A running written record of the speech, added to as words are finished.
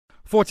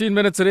14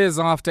 minutes it is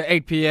after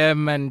 8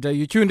 p.m. and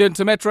you tuned in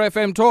to Metro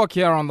FM Talk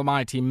here on the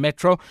Mighty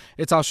Metro.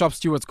 It's our Shop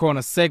Stewards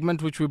Corner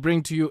segment, which we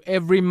bring to you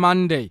every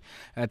Monday,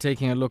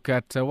 taking a look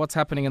at what's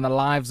happening in the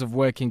lives of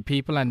working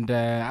people. And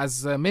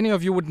as many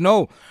of you would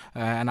know,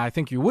 and I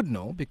think you would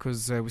know,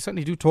 because we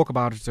certainly do talk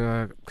about it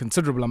a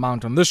considerable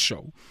amount on this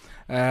show,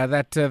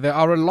 that there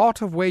are a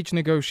lot of wage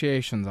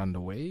negotiations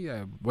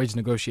underway, wage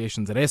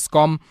negotiations at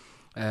Eskom.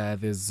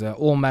 There's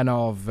all manner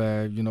of,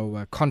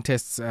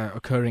 contests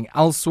occurring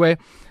elsewhere.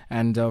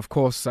 And, of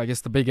course, I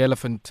guess the big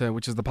elephant,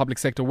 which is the public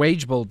sector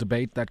wage bill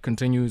debate that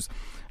continues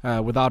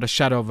without a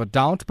shadow of a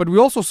doubt. But we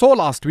also saw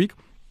last week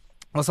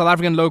the South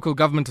African Local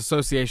Government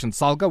Association,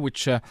 SALGA,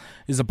 which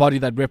is a body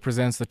that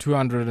represents the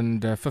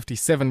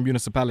 257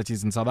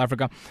 municipalities in South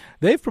Africa.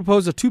 They've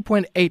proposed a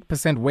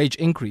 2.8% wage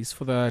increase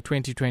for the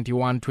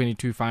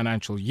 2021-22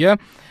 financial year.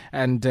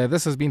 And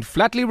this has been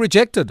flatly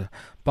rejected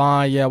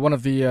by one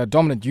of the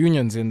dominant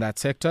unions in that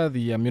sector,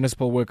 the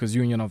Municipal Workers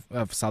Union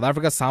of South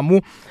Africa,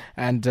 SAMWU,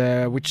 and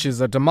which is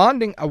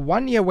demanding a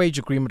one-year wage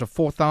agreement of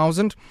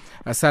 4,000,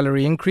 a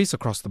salary increase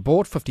across the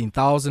board,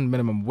 15,000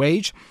 minimum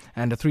wage,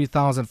 and a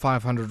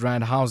 3,500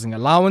 rand housing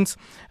allowance.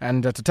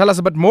 And to tell us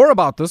a bit more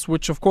about this,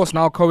 which of course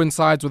now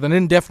coincides with an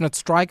indefinite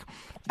strike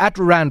at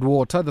Rand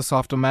Water, this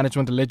after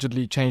management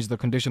allegedly changed the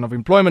condition of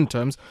employment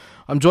terms,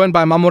 I'm joined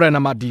by Mamorena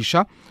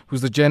Madisha,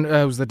 who's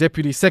the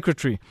Deputy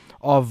Secretary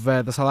of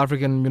the South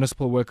African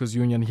Municipal Workers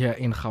Union here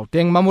in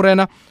Gauteng.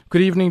 Mamorena,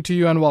 good evening to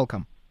you and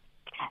welcome.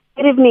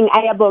 Good evening,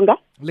 Ayabonga.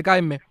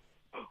 Likaime.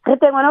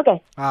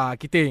 Okay.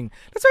 Kiteng.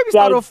 Let's maybe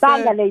start off.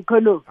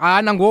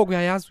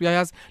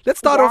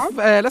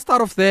 Let's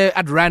start off there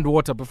at Rand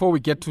Water before we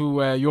get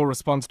to your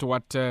response to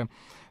what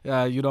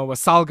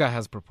SALGA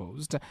has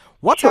proposed.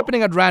 What's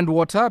happening at Rand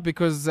Water?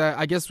 Because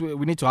I guess we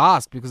need to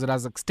ask, because it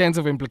has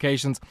extensive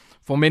implications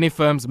for many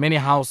firms, many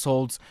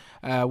households,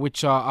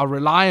 which are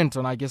reliant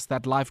on, I guess,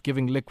 that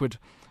life-giving liquid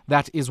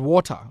that is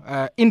water.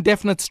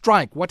 Indefinite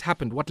strike. What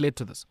happened? What led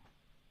to this?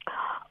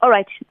 All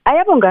right.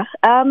 Ayabonga.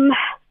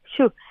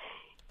 Sure.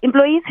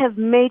 Employees have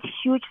made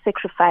huge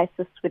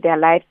sacrifices with their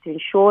lives to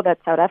ensure that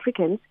South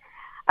Africans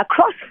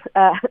across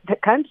the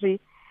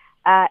country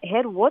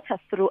had water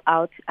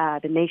throughout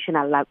the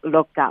national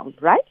lockdown,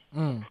 right?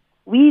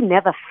 We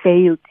never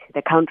failed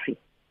the country.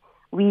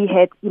 We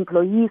had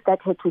employees that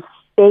had to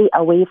stay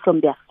away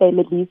from their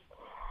families.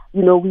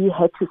 We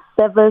had to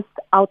service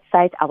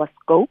outside our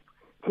scope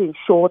to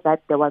ensure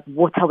that there was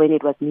water when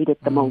it was needed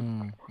the most.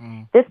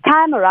 This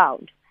time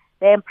around,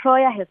 the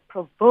employer has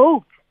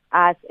provoked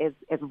us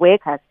as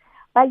workers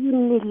by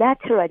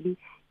unilaterally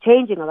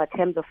changing our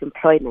terms of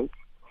employment.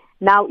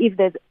 Now, if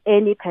there's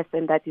any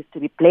person that is to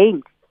be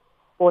blamed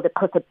for the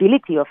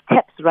possibility of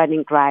taps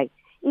running dry,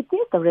 it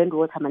is the Rand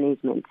Water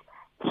management.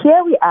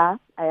 Here we are,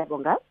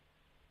 Ayabonga,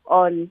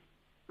 on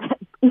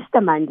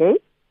Easter Monday,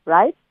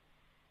 right?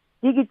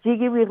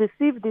 Jiggy, we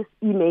received this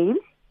email.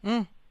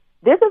 This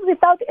is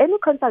without any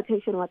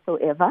consultation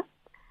whatsoever.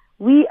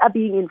 We are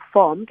being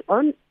informed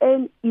on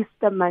an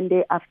Easter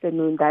Monday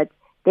afternoon that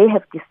they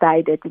have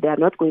decided they are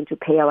not going to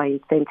pay our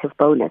incentive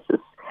bonuses.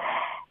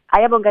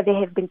 Ayabonga, they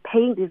have been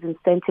paying these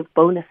incentive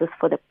bonuses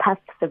for the past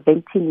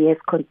 17 years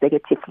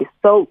consecutively.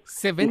 So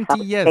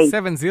 70 years,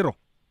 7-0.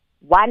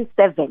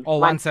 17.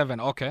 Oh, 17,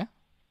 okay.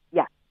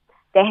 Yeah.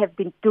 They have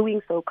been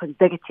doing so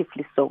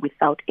consecutively, so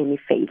without any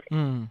fail.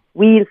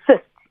 We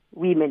insist,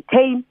 we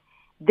maintain,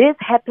 this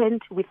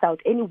happened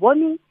without any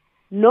warning,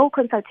 no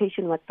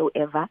consultation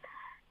whatsoever.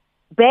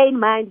 Bear in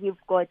mind, we've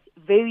got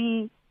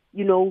very,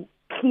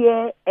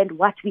 clear and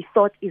what we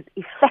thought is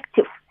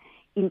effective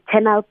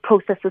internal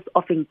processes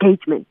of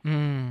engagement.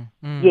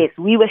 Yes,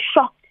 we were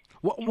shocked.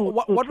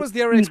 What was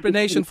their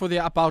explanation for the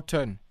about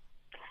turn?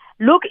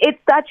 Look, it's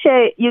such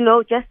a,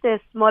 just a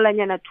small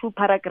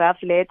 2-paragraph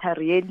letter,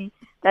 really,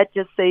 that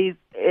just says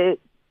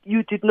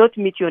you did not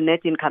meet your net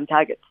income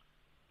target.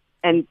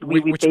 And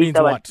which means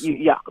what?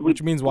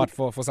 Which means what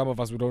for some of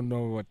us who don't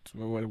know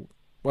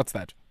what's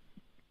that?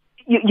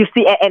 You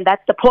see, and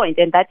that's the point,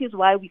 and that is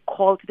why we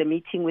called the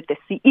meeting with the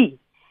CE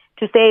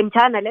to say,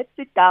 Mchana, let's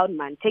sit down,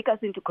 man, take us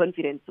into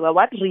confidence. Well,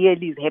 what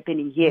really is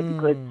happening here?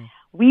 Because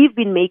we've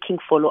been making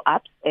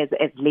follow-ups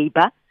as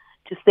labor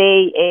to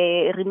say,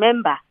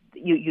 remember,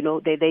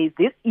 there is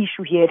this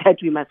issue here that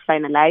we must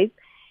finalize.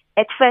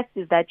 At first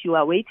is that you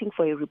are waiting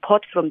for a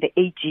report from the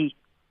AG.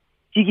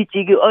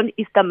 Jiggy on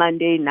Easter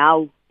Monday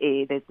now,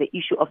 there's the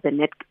issue of the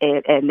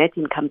net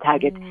income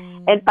target.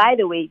 And by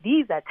the way,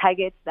 these are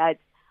targets that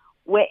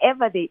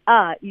wherever they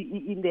are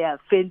in their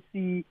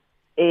fancy,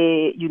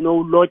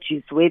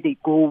 lodges where they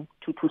go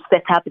to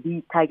set up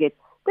these targets,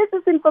 this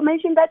is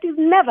information that is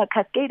never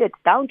cascaded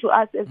down to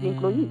us as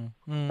employees.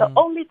 The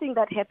only thing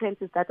that happens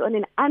is that on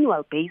an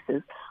annual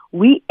basis,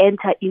 we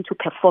enter into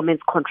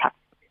performance contracts.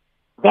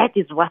 That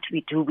is what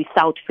we do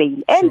without fail.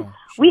 And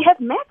we have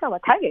met our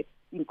targets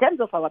in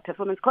terms of our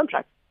performance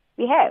contracts.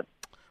 We have.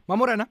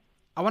 Mamorena,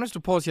 I want us to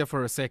pause here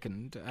for a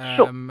second.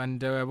 Sure.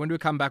 And when we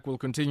come back, we'll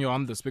continue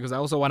on this because I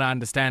also want to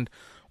understand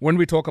when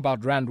we talk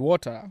about Rand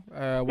Water,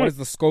 what is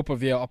the scope of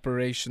their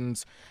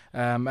operations?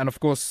 And of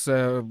course,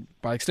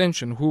 by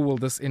extension, who will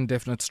this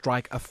indefinite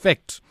strike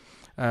affect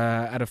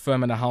at a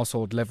firm and a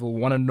household level?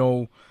 We want to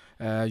know,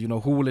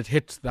 who will it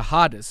hit the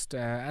hardest?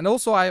 And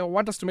also, I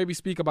want us to maybe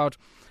speak about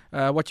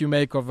what you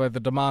make of the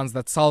demands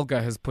that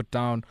SALGA has put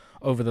down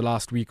over the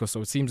last week or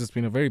so. It seems it's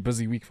been a very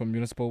busy week for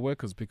municipal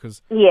workers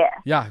because,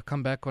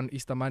 come back on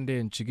Easter Monday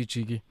and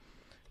Chigi.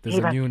 There's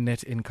a new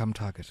net income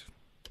target.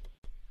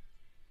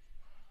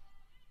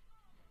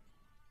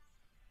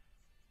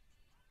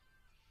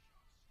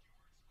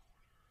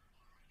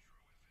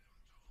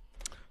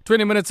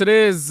 20 minutes it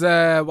is,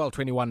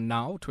 21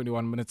 now.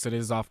 21 minutes it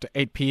is after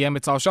 8 p.m.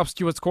 It's our Shop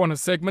Stewards Corner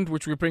segment,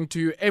 which we bring to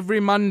you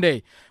every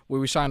Monday, where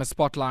we shine a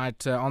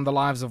spotlight on the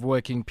lives of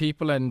working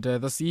people. And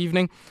this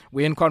evening,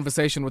 we're in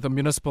conversation with the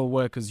Municipal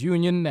Workers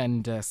Union,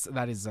 and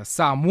that is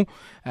SAMU,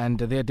 and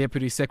their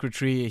Deputy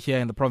Secretary here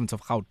in the province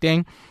of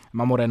Gauteng.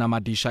 Mamorena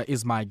Madisha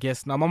is my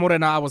guest. Now,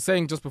 Mamorena, I was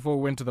saying just before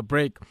we went to the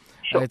break,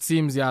 it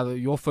seems,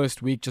 your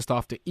first week just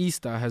after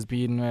Easter has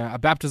been a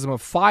baptism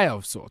of fire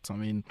of sorts. I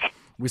mean,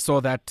 we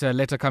saw that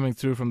letter coming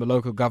through from the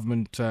local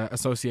government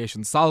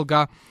association,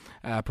 SALGA,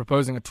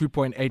 proposing a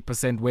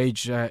 2.8%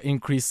 wage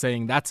increase,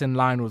 saying that's in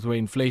line with where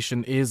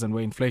inflation is and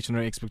where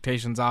inflationary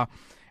expectations are.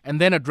 And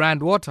then at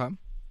Rand Water,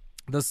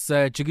 this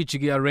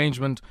chigi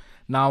arrangement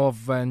now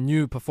of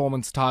new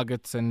performance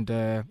targets, and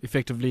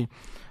effectively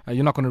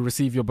you're not going to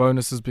receive your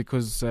bonuses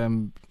because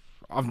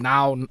of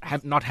now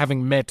not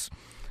having met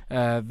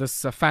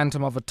this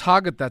phantom of a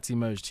target that's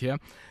emerged here.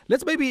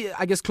 Let's maybe,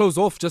 close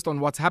off just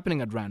on what's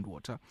happening at Rand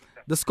Water.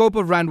 The scope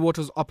of Rand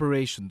Water's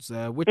operations,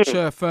 which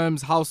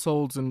firms,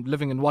 households, and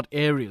living in what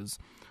areas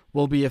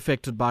will be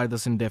affected by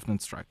this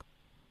indefinite strike?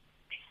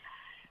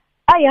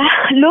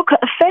 Look,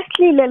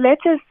 firstly, let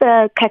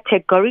us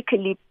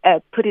categorically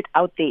put it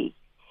out there.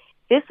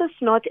 This is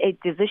not a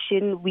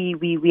decision we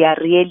are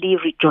really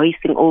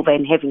rejoicing over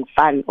and having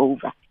fun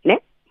over. Ne?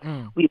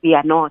 We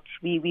are not.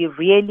 We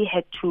really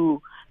had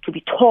to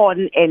be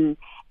torn and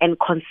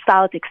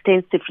consult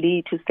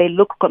extensively to say,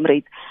 look,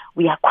 comrades,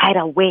 we are quite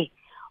aware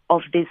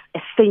of this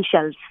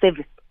essential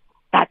service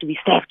that we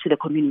serve to the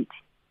community.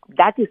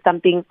 That is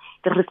something,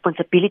 the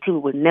responsibility we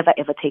will never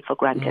ever take for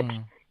granted.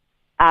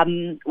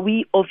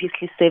 We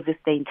obviously service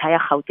the entire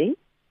Gauteng.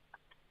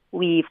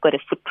 We've got a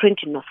footprint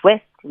in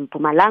Northwest, in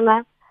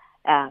Mpumalanga,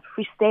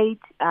 Free State,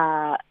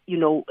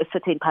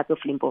 certain parts of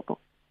Limpopo.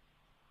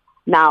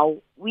 Now,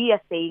 we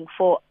are saying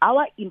for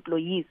our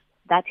employees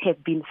that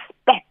have been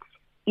spat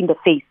in the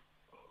face,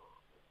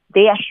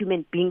 they are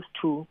human beings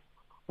too.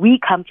 We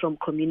come from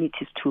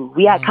communities too.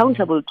 We are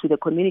accountable to the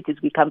communities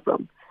we come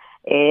from.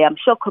 I'm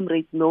sure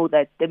comrades know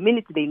that the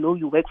minute they know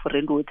you work for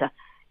Rand Water,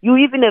 you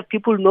even have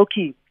people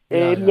knocking 3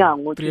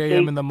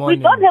 a.m. in the morning.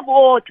 We don't have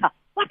water.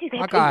 What is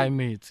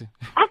happening?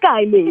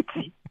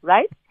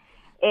 Right?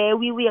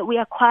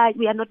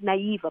 We are not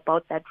naive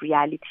about that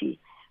reality.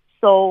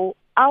 So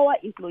our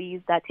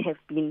employees that have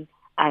been,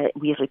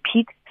 we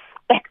repeat,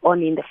 spat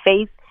on in the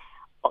face,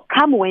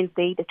 come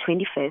Wednesday, the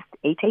 21st,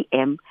 8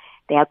 a.m.,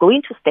 they are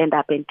going to stand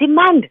up and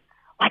demand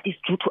what is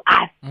due to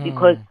us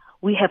because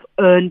we have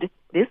earned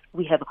this.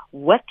 We have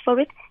worked for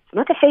it. It's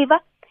not a favor.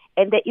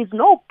 And there is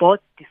no board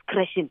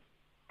discretion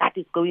that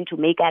is going to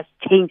make us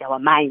change our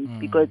minds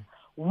because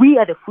we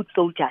are the foot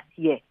soldiers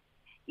here.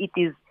 It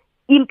is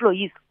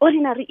employees,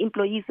 ordinary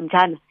employees in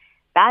China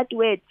that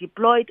were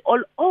deployed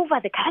all over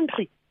the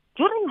country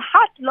during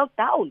hard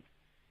lockdown.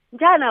 In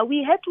China,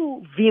 we had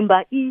to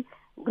vimba,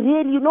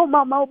 really,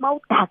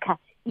 mautaka,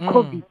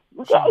 COVID.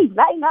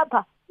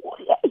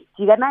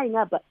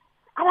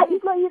 Our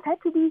employees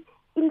had to be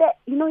in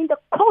the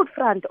cold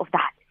front of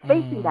that,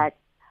 facing that.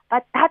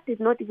 But that did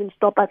not even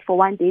stop us for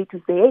one day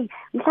to say, hey,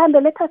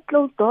 Mhlambe, let us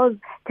close doors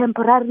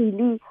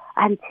temporarily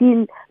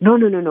until...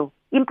 No.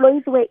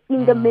 Employees were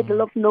in the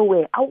middle of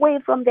nowhere, away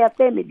from their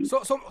families. So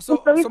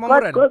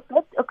Mamorena, got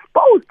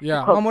exposed.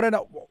 Yeah,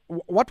 Mamorena,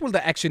 what will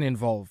the action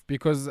involve?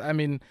 Because,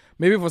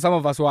 maybe for some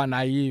of us who are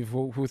naive,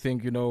 who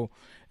think,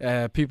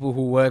 people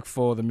who work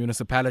for the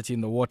municipality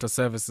and the water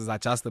services are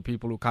just the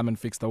people who come and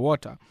fix the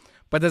water.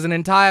 But there's an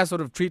entire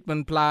sort of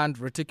treatment plant,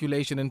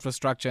 reticulation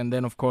infrastructure, and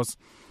then, of course,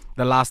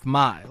 the last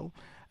mile.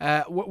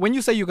 When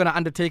you say you're going to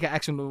undertake an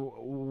action,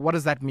 what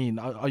does that mean?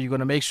 Are you going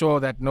to make sure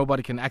that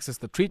nobody can access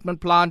the treatment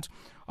plant?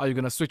 Are you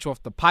going to switch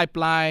off the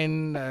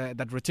pipeline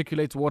that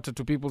reticulates water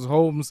to people's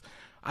homes?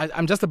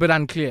 I'm just a bit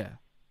unclear.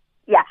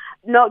 Yeah,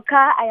 no,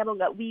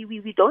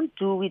 we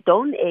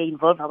don't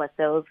involve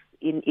ourselves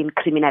in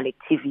criminal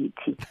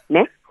activity.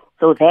 Ne?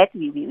 So that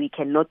we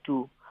cannot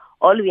do.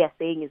 All we are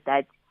saying is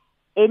that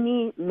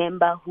any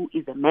member who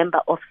is a member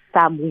of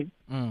SAMU,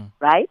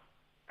 right,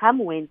 come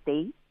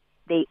Wednesday,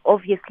 they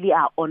obviously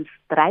are on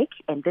strike,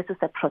 and this is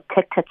a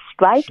protected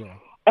strike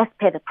as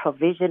per the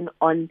provision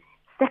on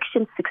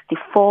Section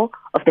 64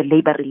 of the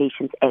Labour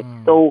Relations Act.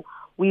 So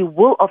we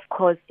will, of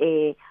course,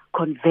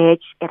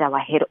 converge at our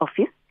head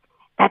office.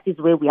 That is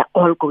where we are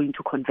all going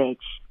to converge.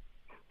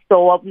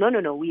 So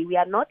no. We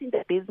are not in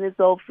the business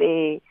of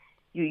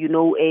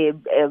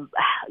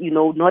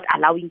not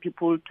allowing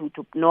people to.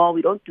 No,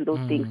 we don't do those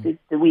things.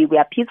 We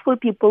are peaceful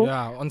people.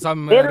 Yeah, on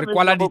some Very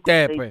equality reasonable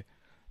tap, country.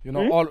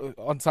 all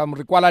on some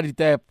equality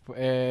tap,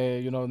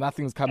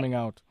 nothing's coming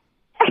out.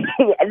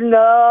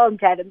 No, I'm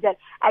tired.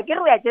 I guess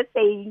we are just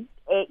saying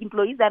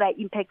employees that are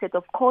impacted,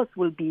 of course,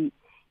 will be,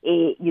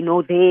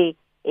 they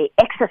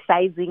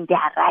exercising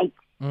their rights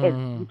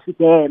to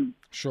them.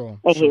 Sure.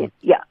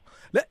 Yeah.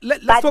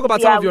 Let's talk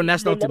about some of your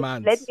national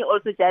demands. Let me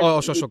also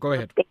just sure. Go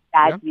ahead.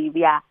 That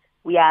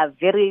we are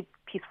very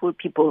peaceful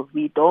people.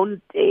 We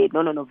don't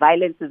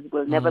violence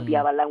will never be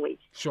our language.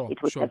 Sure.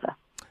 It will never.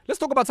 Let's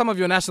talk about some of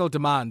your national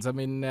demands. I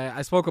mean,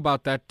 I spoke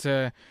about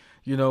that.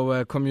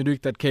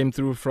 Communique that came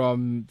through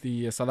from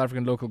the South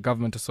African Local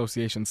Government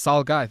Association,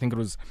 SALGA. I think it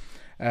was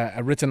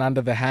written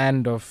under the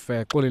hand of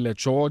Kolile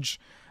George.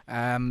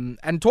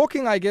 And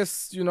talking, I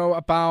guess,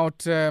 about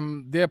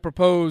their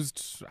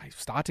proposed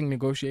starting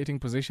negotiating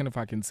position, if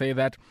I can say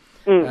that,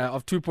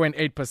 of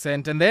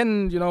 2.8%. And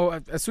then,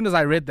 as soon as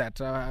I read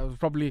that, I was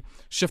probably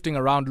shifting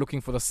around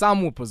looking for the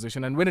Samwu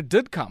position. And when it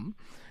did come,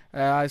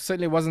 I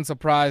certainly wasn't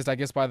surprised, I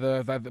guess, by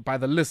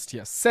the list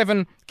here.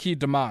 7 key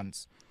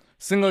demands.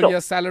 Single-year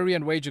salary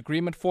and wage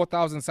agreement,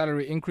 4,000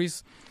 salary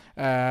increase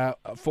for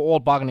all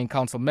bargaining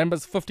council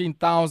members,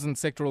 15,000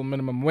 sectoral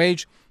minimum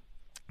wage,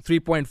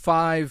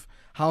 3.5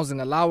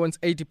 housing allowance,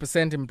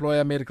 80%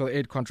 employer medical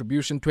aid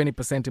contribution,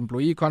 20%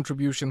 employee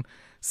contribution,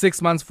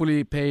 6 months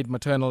fully paid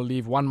maternal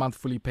leave, 1 month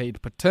fully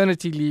paid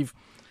paternity leave,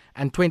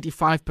 and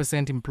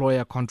 25%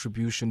 employer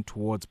contribution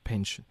towards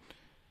pension.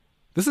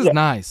 This is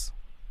nice.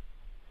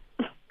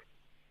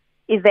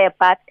 Is there a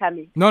part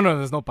coming? No,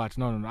 there's no part.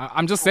 No.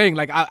 I'm just saying,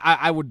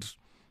 I would,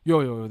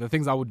 the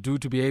things I would do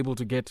to be able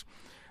to get,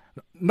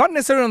 not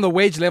necessarily on the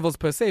wage levels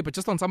per se, but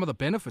just on some of the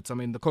benefits. I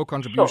mean, the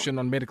co-contribution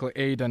on medical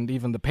aid and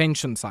even the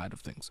pension side of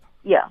things.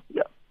 Yeah.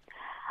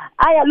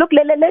 Look,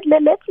 let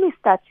me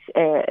start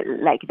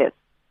like this.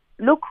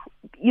 Look,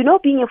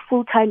 being a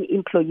full-time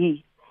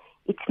employee,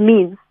 it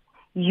means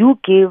you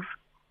give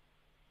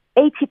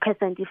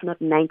 80%, if not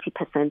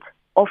 90%,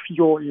 of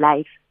your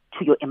life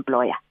to your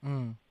employer.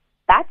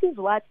 That is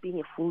what being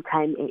a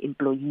full-time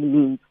employee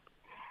means.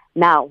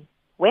 Now,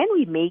 when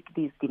we make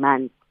these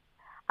demands,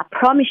 I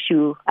promise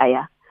you,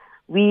 Aya,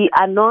 we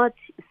are not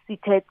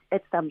seated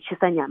at some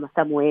chisanyama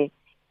somewhere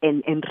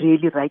and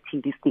really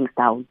writing these things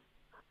down.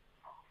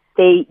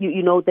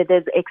 That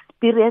there's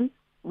experience.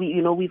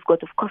 We've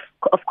got,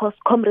 of course,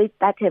 comrades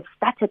that have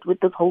started with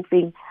this whole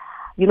thing,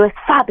 as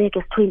far back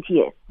as 20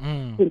 years,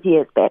 20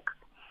 years back,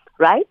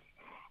 right?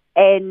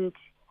 And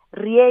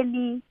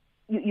really,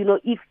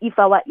 if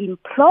our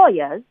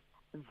employers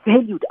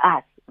valued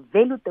us,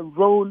 valued the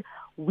role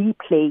we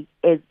play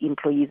as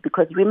employees,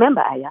 because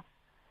remember, Aya,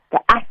 the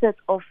asset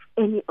of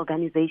any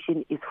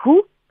organization is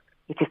who?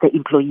 It is the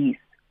employees,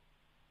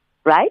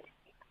 right?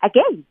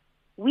 Again,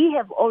 we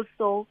have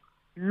also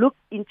looked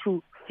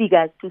into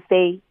figures to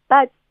say,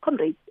 but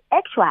comrades,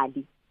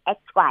 actually,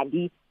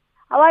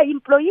 our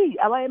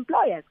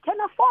employers can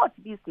afford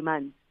these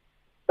demands.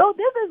 So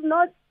this is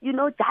not,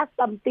 just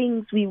some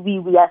things we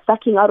are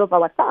sucking out of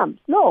our thumbs.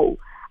 No,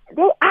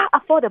 they are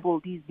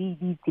affordable, these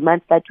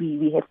demands that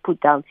we have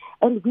put down.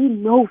 And we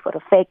know for a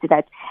fact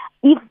that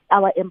if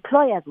our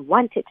employers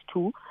wanted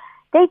to,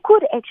 they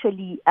could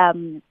actually,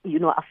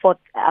 afford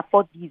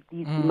these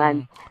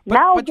demands.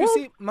 But you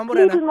see,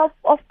 Mamorena,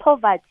 of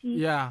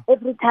poverty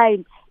every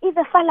time is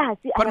a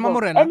fallacy. But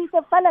Mamorena, and it's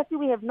a fallacy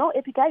we have no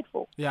appetite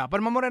for. Yeah, but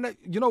Mamorena,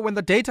 when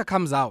the data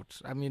comes out,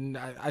 I mean,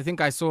 I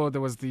think I saw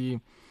there was the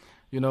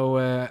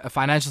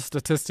financial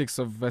statistics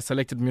of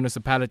selected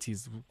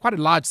municipalities. Quite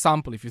a large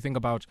sample if you think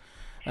about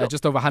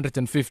just over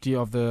 150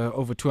 of the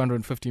over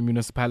 250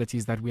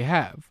 municipalities that we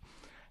have.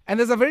 And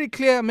there's a very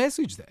clear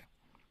message there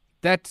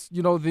that,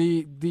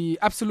 the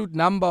absolute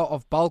number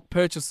of bulk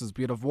purchases,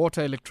 be it of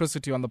water,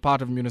 electricity on the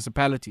part of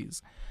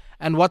municipalities,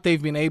 and what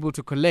they've been able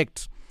to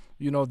collect,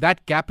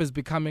 that gap is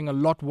becoming a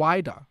lot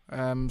wider.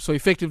 So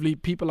effectively,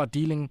 people are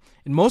dealing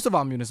in most of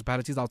our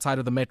municipalities outside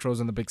of the metros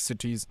and the big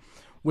cities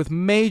with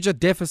major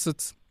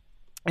deficits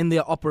in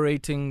their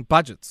operating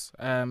budgets.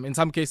 In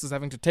some cases,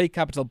 having to take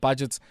capital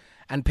budgets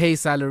and pay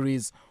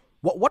salaries.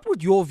 What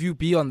would your view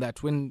be on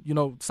that when,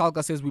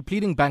 SALGA says we're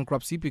pleading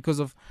bankruptcy because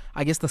of,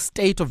 I guess, the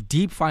state of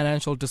deep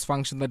financial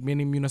dysfunction that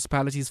many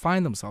municipalities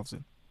find themselves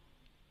in?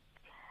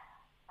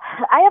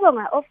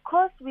 Ayabonga, of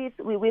course, with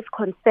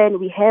concern,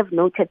 we have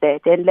noted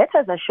that. And let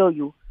us assure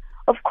you,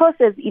 of course,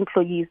 as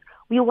employees,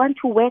 we want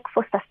to work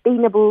for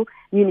sustainable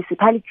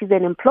municipalities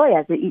and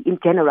employers in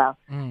general.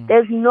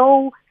 There's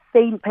no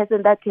sane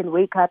person that can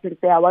wake up and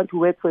say, I want to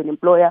work for an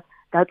employer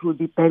that will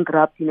be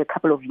bankrupt in a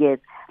couple of years.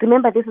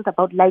 Remember, this is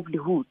about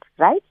livelihood,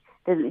 right?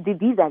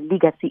 These are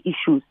legacy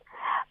issues.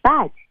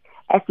 But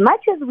as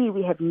much as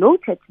we have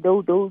noted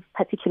those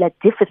particular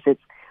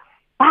deficits,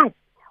 but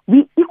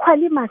we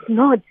equally must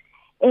not,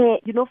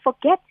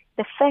 forget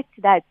the fact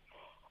that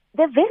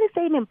the very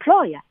same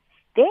employer,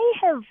 they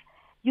have,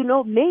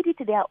 made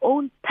it their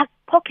own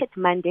pocket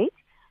mandate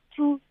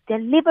to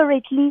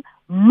deliberately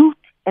loot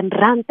and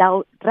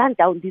run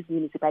down these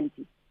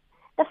municipalities.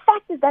 The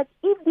fact is that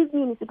if these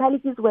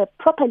municipalities were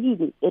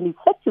properly and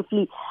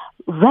effectively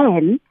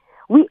ran,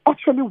 we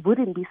actually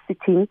wouldn't be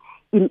sitting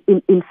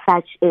in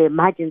such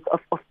margins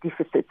of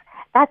deficits.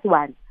 That's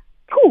one.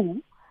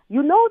 Two,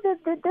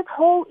 that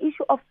whole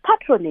issue of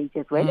patronage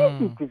as well.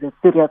 It is a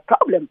serious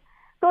problem.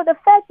 So the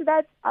fact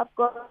that I've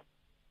got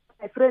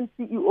my friend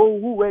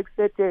CEO who works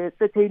at a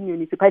certain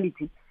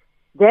municipality,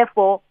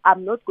 therefore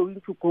I'm not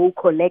going to go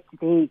collect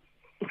there,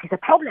 it is a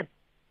problem.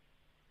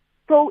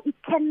 So it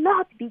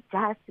cannot be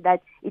just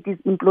that it is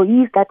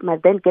employees that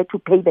must then get to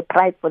pay the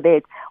price for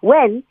that,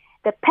 when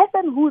the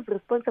person who's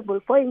responsible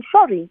for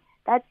ensuring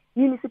that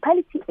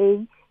municipality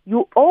A,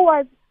 you owe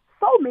us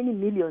so many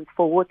millions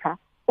for water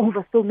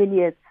over so many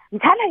years,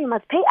 Mthala, you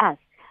must pay us.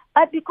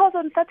 But because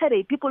on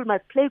Saturday people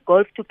must play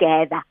golf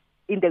together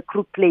in the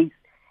group place,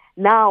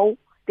 now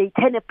they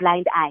turn a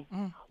blind eye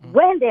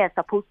when they are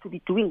supposed to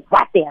be doing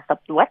what they're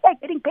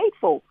getting paid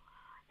for.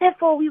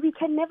 Therefore, we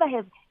can never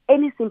have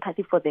any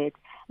sympathy for that.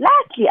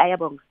 Lastly,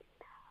 Ayabong,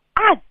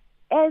 us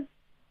as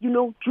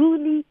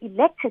duly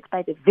elected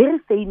by the very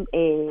same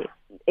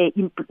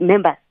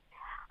members,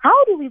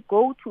 how do we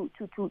go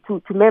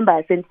to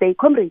members and say,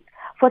 comrades,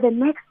 for the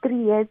next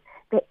 3 years,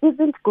 there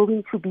isn't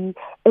going to be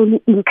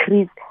any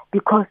increase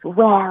because,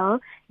 well,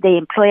 the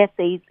employer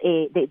says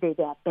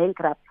they are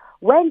bankrupt,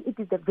 when it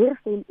is the very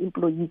same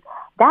employees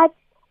that,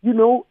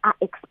 are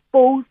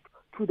exposed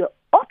to the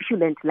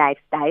opulent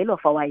lifestyle of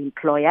our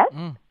employers,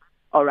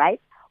 all right?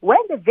 When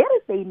the very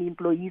same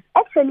employees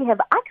actually have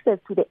access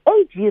to the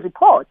AG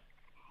reports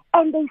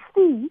and they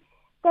see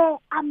the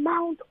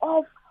amount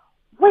of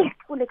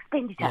wasteful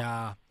expenditure.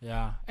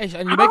 Yeah. And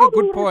you make a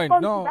good point.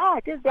 No, I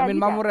mean,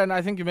 Mamorena,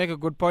 I think you make a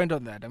good point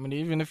on that. I mean,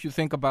 even if you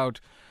think about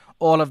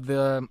all of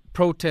the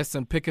protests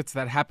and pickets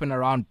that happen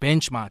around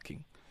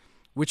benchmarking,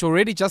 which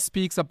already just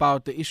speaks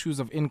about the issues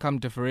of income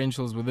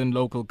differentials within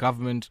local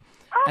government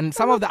and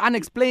some of the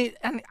unexplained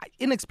and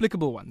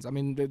inexplicable ones. I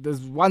mean,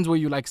 there's ones where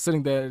you like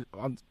sitting there,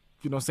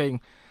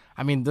 saying,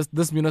 I mean,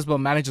 this municipal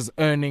manager's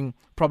earning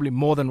probably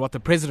more than what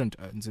the president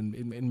earns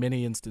in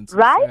many instances,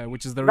 right?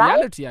 Which is the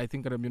reality, I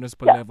think, at a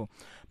municipal level.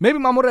 Maybe,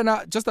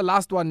 Mamorena, just the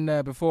last one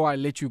before I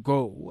let you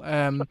go.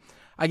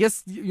 I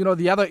guess,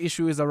 the other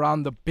issue is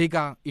around the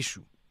bigger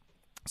issue.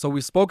 So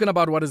we've spoken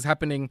about what is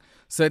happening,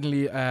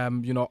 certainly,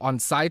 on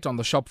site, on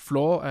the shop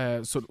floor,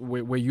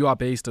 where you are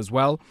based as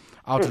well,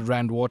 out at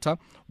Rand Water.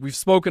 We've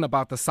spoken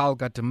about the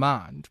SALGA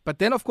demand. But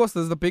then, of course,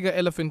 there's the bigger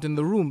elephant in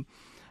the room,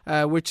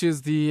 which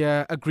is the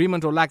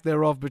agreement or lack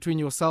thereof between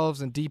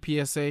yourselves and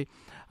DPSA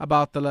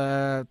about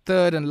the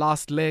third and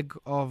last leg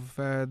of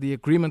the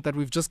agreement that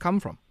we've just come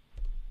from.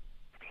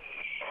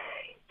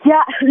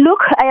 Yeah,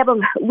 look,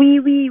 Ayabong,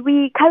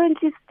 we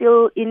currently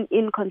still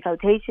in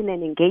consultation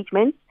and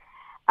engagement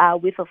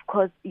with, of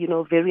course,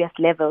 various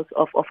levels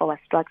of our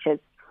structures.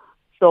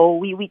 So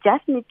we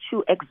just need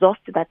to exhaust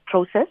that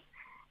process,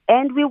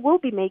 and we will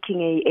be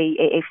making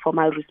a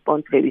formal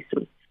response very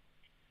soon.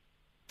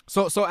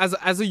 So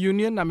as a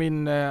union, I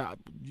mean,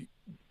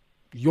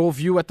 your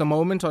view at the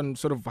moment on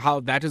sort of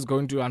how that is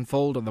going to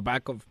unfold on the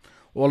back of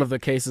all of the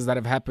cases that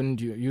have happened,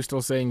 you're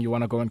still saying you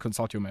want to go and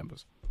consult your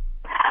members?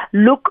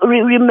 Look,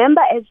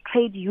 remember, as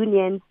trade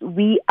unions,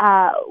 we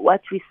are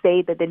what we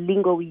say, that the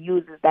lingo we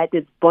use is that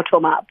it's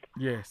bottom up.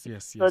 Yes.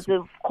 So,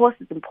 of course,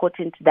 it's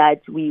important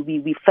that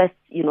we first,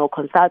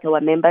 consult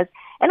our members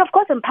and, of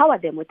course, empower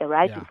them with the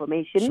right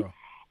information. Sure.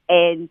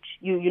 And,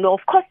 of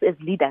course, as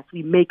leaders,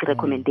 we make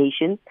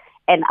recommendations.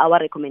 And our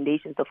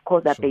recommendations, of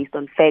course, are based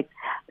on facts.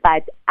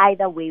 But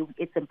either way,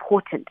 it's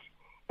important.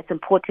 It's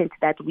important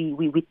that we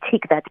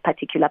tick that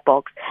particular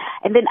box.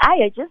 And then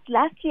just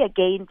lastly,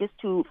 again, just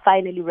to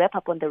finally wrap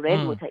up on the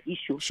rainwater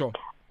issue. Sure.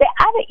 The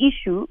other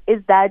issue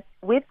is that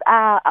with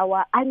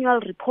our annual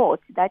report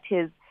that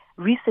has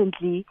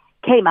recently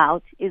came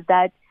out, is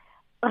that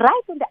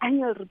right in the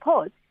annual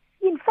report,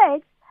 in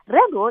fact,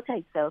 rainwater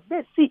itself,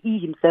 the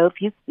CE himself,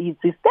 he's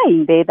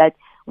saying there that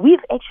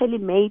we've actually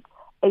made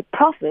a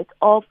profit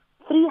of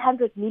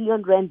 300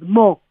 million rand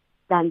more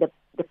than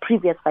the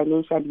previous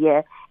financial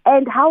year,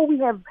 and how we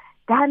have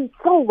done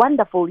so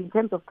wonderful in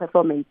terms of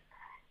performance.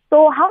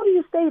 So how do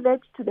you say that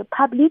to the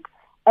public,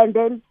 and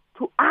then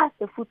to us,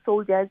 the foot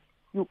soldiers,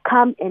 you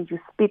come and you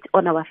spit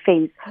on our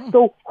face?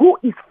 So who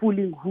is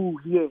fooling who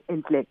here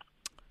in Flag?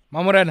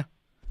 Mamorena,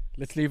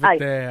 let's leave it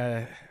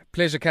there.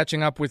 Pleasure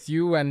catching up with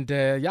you, and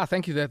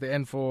thank you there at the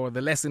end for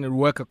the lesson in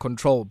worker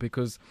control,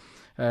 because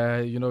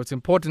it's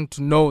important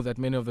to know that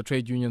many of the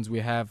trade unions we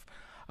have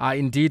are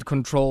indeed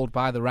controlled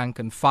by the rank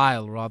and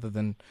file rather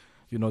than,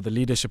 the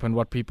leadership and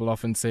what people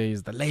often say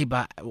is the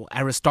labor or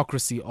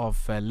aristocracy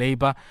of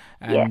labor.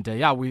 And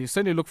we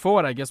certainly look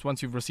forward, I guess,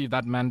 once you've received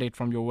that mandate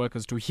from your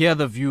workers, to hear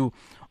the view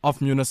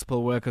of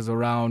municipal workers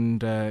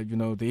around,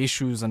 the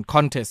issues and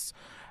contests,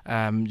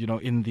 in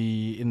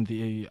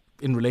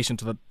relation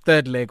to the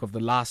third leg of the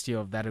last year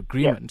of that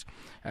agreement,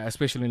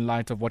 especially in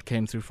light of what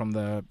came through from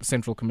the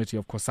Central Committee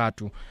of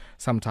COSATU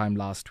sometime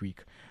last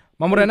week.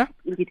 Mamorena?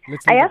 Indeed.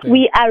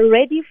 We are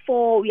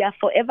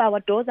forever, our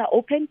doors are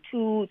open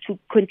to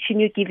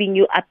continue giving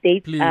you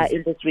updates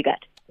in this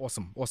regard.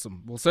 Awesome.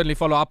 We'll certainly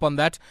follow up on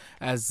that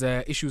as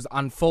issues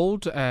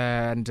unfold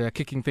and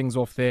kicking things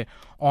off there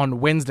on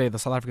Wednesday, the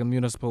South African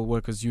Municipal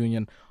Workers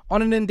Union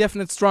on an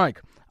indefinite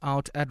strike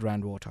out at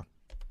Randwater.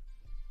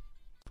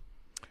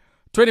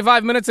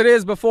 25 minutes it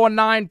is before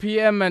 9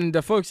 p.m.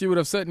 and folks, you would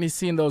have certainly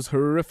seen those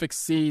horrific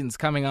scenes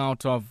coming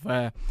out of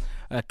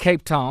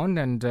Cape Town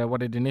and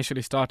what had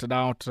initially started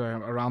out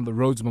around the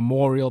Rhodes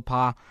Memorial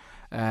Park,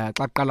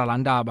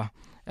 Yetafile,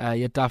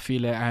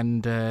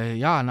 and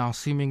now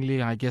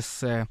seemingly, I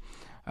guess,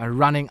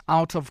 running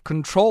out of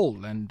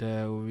control. And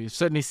we've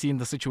certainly seen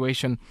the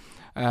situation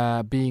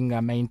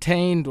being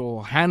maintained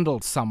or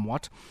handled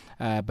somewhat,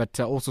 but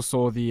also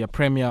saw the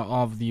Premier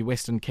of the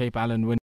Western Cape, Alan